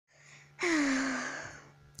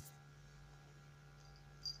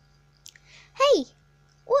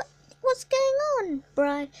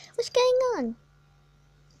on.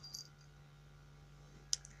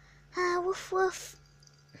 Woof woof.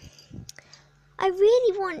 I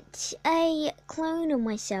really want a clone of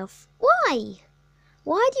myself. Why?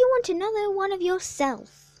 Why do you want another one of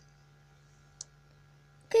yourself?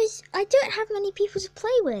 Because I don't have many people to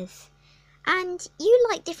play with. And you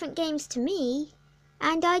like different games to me.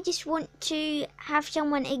 And I just want to have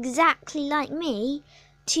someone exactly like me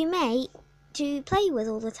to play with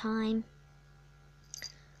all the time.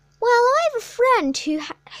 Well, I have a friend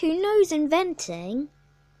who knows inventing.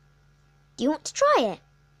 Do you want to try it?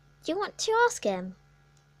 Do you want to ask him?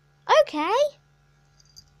 Okay.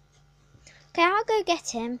 Okay, I'll go get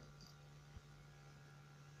him.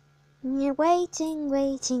 You're waiting.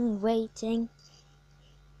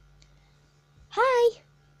 Hi.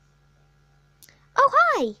 Oh,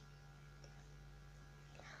 hi.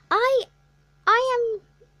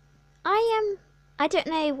 I don't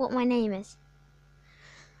know what my name is.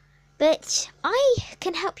 But I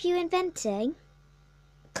can help you inventing.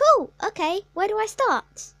 Cool, okay, where do I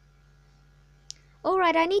start?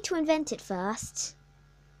 Alright, I need to invent it first.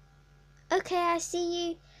 Okay, I see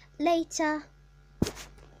you later.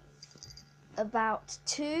 About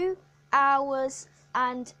 2 hours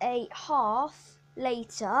and a half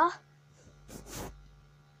later.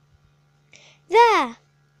 There!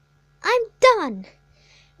 I'm done!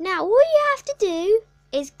 Now all you have to do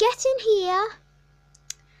is get in here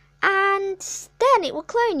and then it will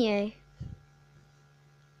clone you.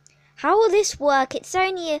 How will this work? It's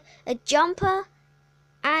only a jumper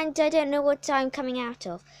and I don't know what I'm coming out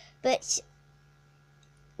of. But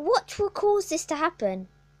what will cause this to happen?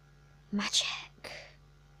 Magic.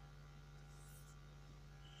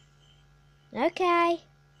 Okay.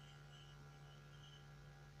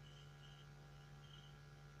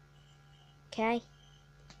 Okay.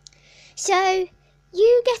 So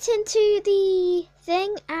you get into the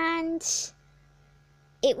thing and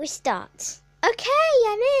it will start. Okay,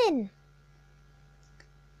 I'm in.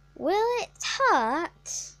 Will it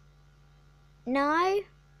hurt? No.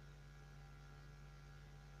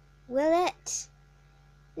 Will it?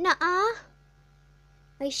 Nuh-uh.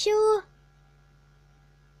 Are you sure?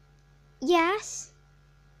 Yes.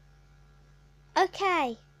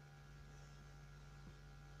 Okay.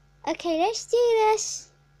 Okay, let's do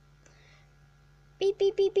this. Beep,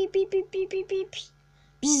 beep, beep, beep, beep, beep, beep, beep, beep.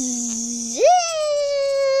 Bzzz.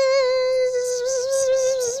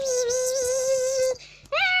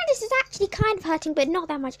 This is actually kind of hurting, but not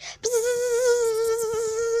that much.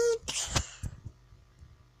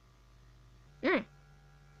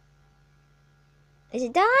 Is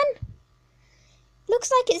it done?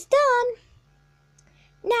 Looks like it's done.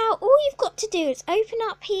 Now, all you've got to do is open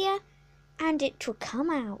up here and it will come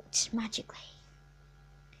out magically.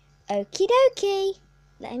 Okie dokie.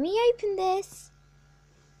 Let me open this.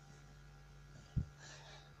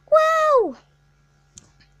 Wow!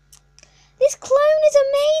 This clone is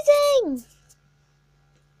amazing!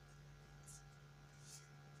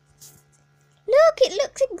 Look, it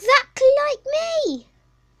looks exactly like me!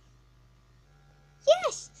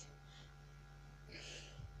 Yes!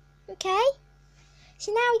 Okay,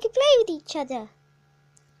 so now we can play with each other.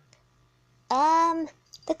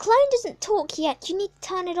 The clone doesn't talk yet, you need to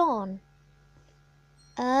turn it on.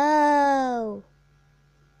 Oh.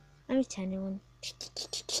 Let me turn it on.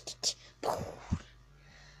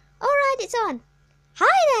 Alright, it's on.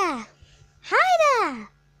 Hi there! Hi there!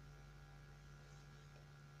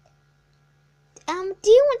 Do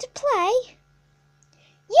you want to play?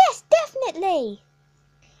 Yes, definitely!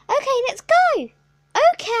 Okay, let's go!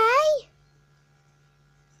 Okay!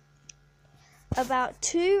 About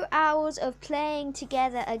 2 hours of playing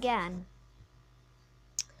together again.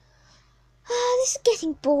 This is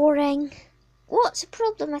getting boring. What's the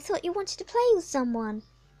problem? I thought you wanted to play with someone.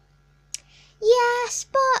 Yes,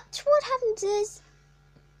 but what happens is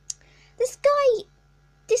this guy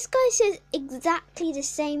says exactly the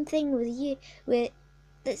same thing with you, with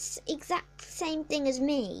the exact same thing as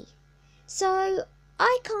me. So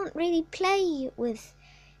I can't really play with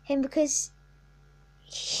him because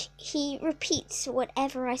he repeats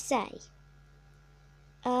whatever I say.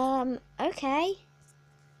 Okay.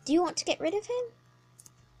 Do you want to get rid of him?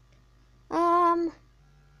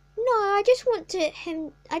 No, I just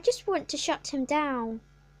want to shut him down.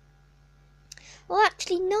 Well,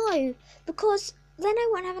 actually, no, because then I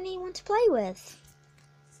won't have anyone to play with.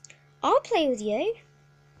 I'll play with you.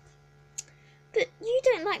 But you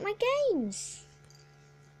don't like my games.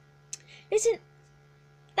 Listen,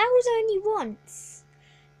 that was only once.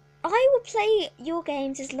 I will play your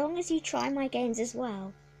games as long as you try my games as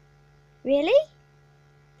well. Really?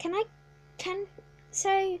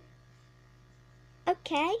 So,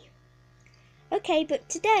 okay. Okay, but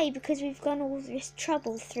today, because we've gone all this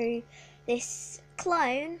trouble through this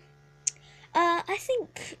clone, I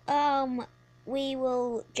think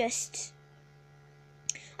we'll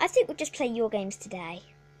just play your games today.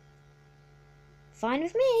 Fine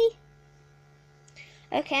with me.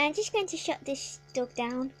 Okay, I'm just going to shut this dog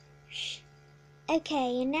down. Shh.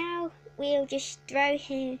 Okay, and now we'll just throw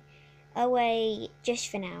him away just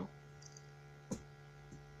for now.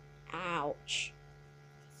 Ouch.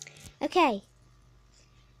 Okay,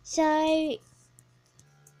 so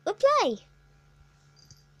we'll play.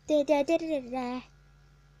 Da, da, da, da, da, da.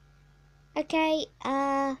 Okay,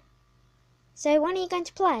 so when are you going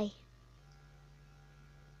to play?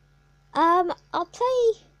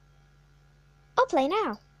 I'll play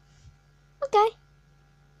now. Okay.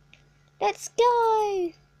 Let's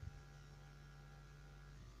go.